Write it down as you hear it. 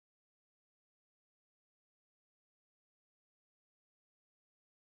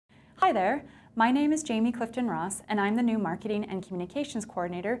Hi there, my name is Jaime Clifton-Ross and I'm the new Marketing and Communications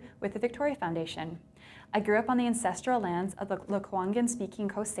Coordinator with the Victoria Foundation. I grew up on the ancestral lands of the Lekwungen-speaking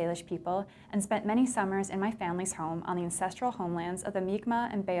Coast Salish people and spent many summers in my family's home on the ancestral homelands of the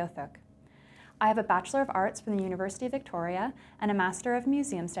Mi'kmaq and Beothuk. I have a Bachelor of Arts from the University of Victoria and a Master of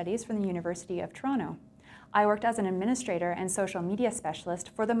Museum Studies from the University of Toronto. I worked as an administrator and social media specialist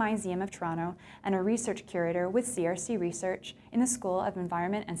for the Museum of Toronto and a research curator with CRC Research in the School of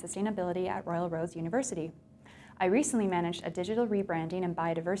Environment and Sustainability at Royal Roads University. I recently managed a digital rebranding and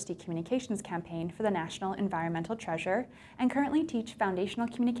biodiversity communications campaign for the National Environmental Treasure and currently teach foundational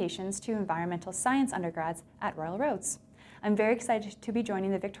communications to environmental science undergrads at Royal Roads. I'm very excited to be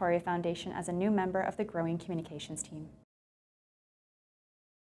joining the Victoria Foundation as a new member of the growing communications team.